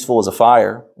 Won't be useful as a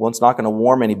fire. Well, it's not going to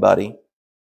warm anybody.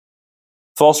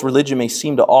 False religion may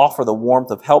seem to offer the warmth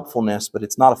of helpfulness, but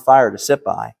it's not a fire to sit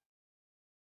by.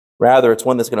 Rather, it's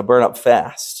one that's going to burn up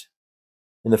fast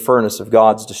in the furnace of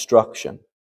God's destruction.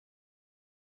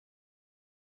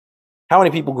 How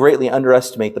many people greatly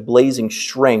underestimate the blazing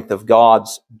strength of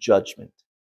God's judgment?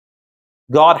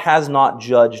 God has not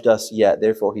judged us yet,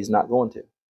 therefore he's not going to.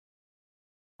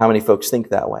 How many folks think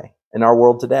that way in our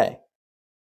world today?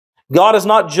 God has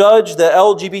not judged the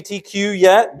LGBTQ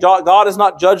yet. God has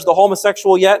not judged the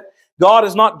homosexual yet. God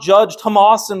has not judged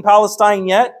Hamas in Palestine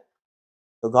yet.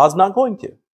 So God's not going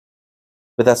to.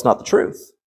 But that's not the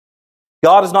truth.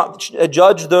 God has not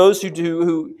judged those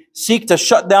who seek to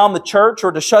shut down the church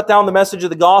or to shut down the message of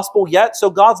the gospel yet. So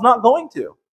God's not going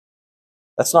to.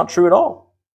 That's not true at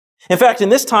all. In fact, in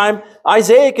this time,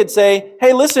 Isaiah could say,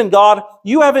 hey, listen, God,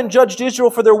 you haven't judged Israel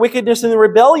for their wickedness and their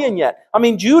rebellion yet. I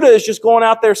mean, Judah is just going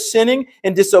out there sinning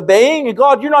and disobeying, and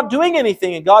God, you're not doing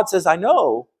anything. And God says, I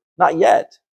know, not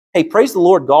yet. Hey, praise the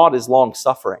Lord, God is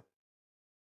long-suffering.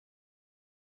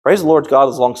 Praise the Lord, God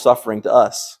is long-suffering to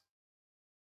us.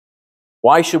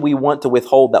 Why should we want to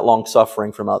withhold that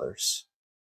long-suffering from others?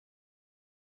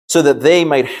 So that they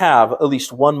might have at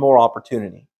least one more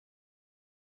opportunity.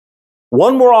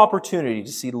 One more opportunity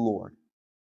to see the Lord.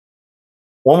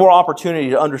 One more opportunity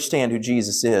to understand who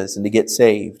Jesus is and to get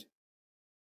saved.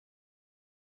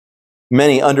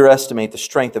 Many underestimate the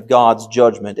strength of God's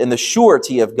judgment and the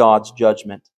surety of God's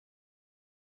judgment.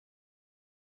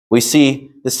 We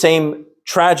see the same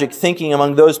tragic thinking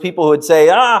among those people who would say,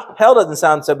 hell doesn't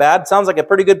sound so bad. It sounds like a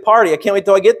pretty good party. I can't wait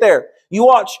till I get there. You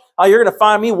watch, you're going to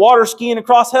find me water skiing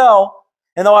across hell.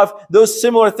 And they'll have those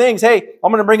similar things. Hey,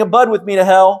 I'm going to bring a bud with me to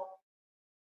hell.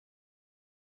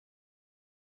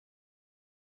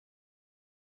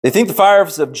 They think the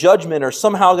fires of judgment are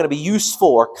somehow going to be useful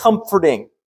or comforting.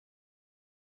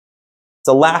 It's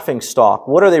a laughing stock.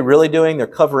 What are they really doing? They're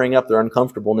covering up their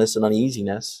uncomfortableness and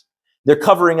uneasiness. They're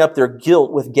covering up their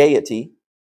guilt with gaiety.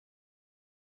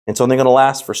 And so they're going to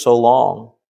last for so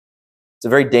long. It's a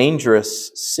very dangerous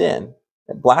sin.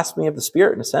 A blasphemy of the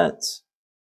Spirit in a sense.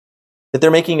 That they're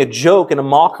making a joke and a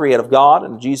mockery out of God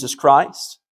and Jesus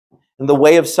Christ. And the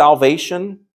way of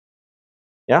salvation.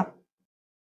 Yeah.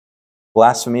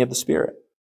 Blasphemy of the Spirit.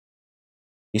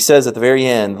 He says at the very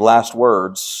end, the last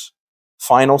words,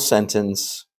 final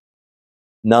sentence,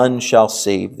 none shall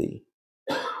save thee.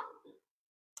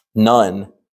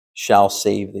 None shall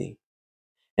save thee.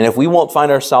 And if we won't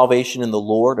find our salvation in the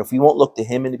Lord, if we won't look to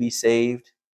Him and to be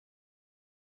saved,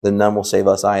 then none will save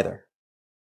us either.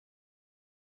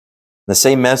 The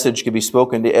same message could be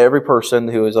spoken to every person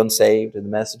who is unsaved, and the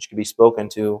message could be spoken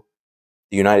to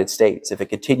the United States if it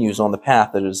continues on the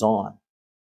path that it is on.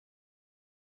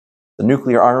 The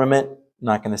nuclear armament,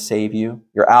 not going to save you.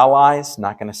 Your allies,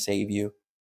 not going to save you.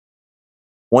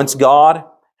 Once God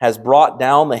has brought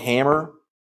down the hammer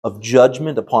of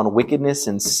judgment upon wickedness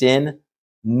and sin,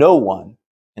 no one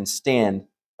can stand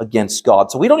against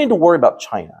God. So we don't need to worry about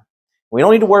China. We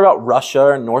don't need to worry about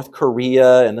Russia and North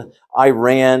Korea and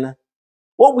Iran.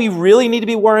 What we really need to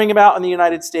be worrying about in the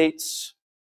United States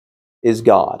is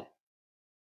God.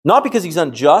 Not because He's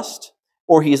unjust,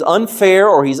 or He's unfair,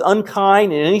 or He's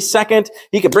unkind. In any second,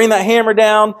 He could bring that hammer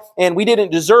down, and we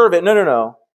didn't deserve it.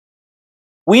 No.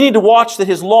 We need to watch that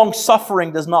His long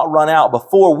suffering does not run out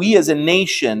before we as a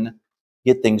nation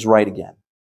get things right again.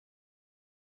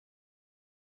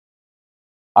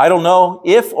 I don't know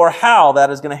if or how that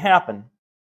is going to happen.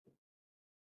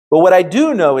 But what I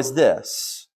do know is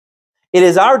this. It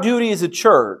is our duty as a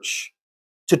church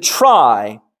to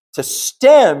try to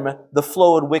stem the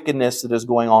flow of wickedness that is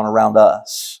going on around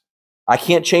us. I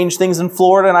can't change things in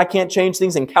Florida, and I can't change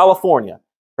things in California.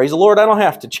 Praise the Lord, I don't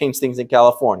have to change things in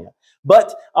California.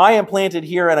 But I am planted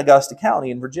here in Augusta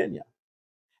County in Virginia.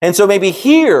 And so maybe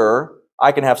here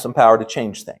I can have some power to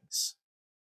change things.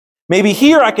 Maybe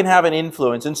here I can have an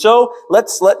influence. And so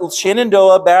let's let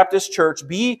Shenandoah Baptist Church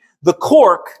be the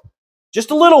cork,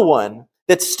 just a little one,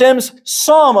 that stems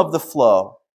some of the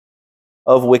flow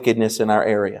of wickedness in our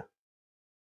area.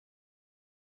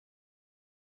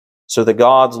 So that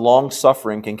God's long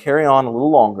suffering can carry on a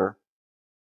little longer.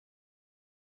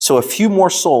 So a few more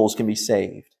souls can be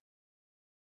saved.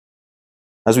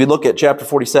 As we look at chapter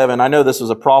 47, I know this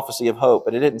was a prophecy of hope,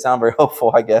 but it didn't sound very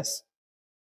hopeful, I guess.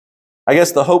 I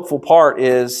guess the hopeful part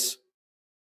is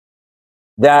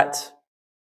that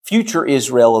future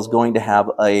Israel is going to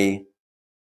have a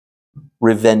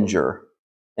revenger,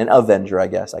 an avenger, I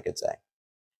guess I could say.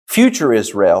 Future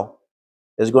Israel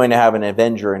is going to have an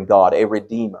avenger in God, a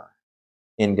redeemer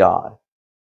in God.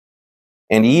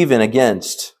 And even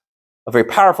against a very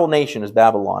powerful nation as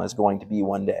Babylon is going to be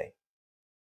one day.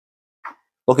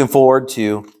 Looking forward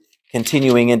to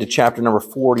continuing into chapter number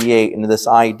 48, into this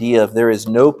idea of there is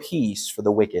no peace for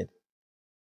the wicked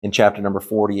in chapter number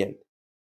 48.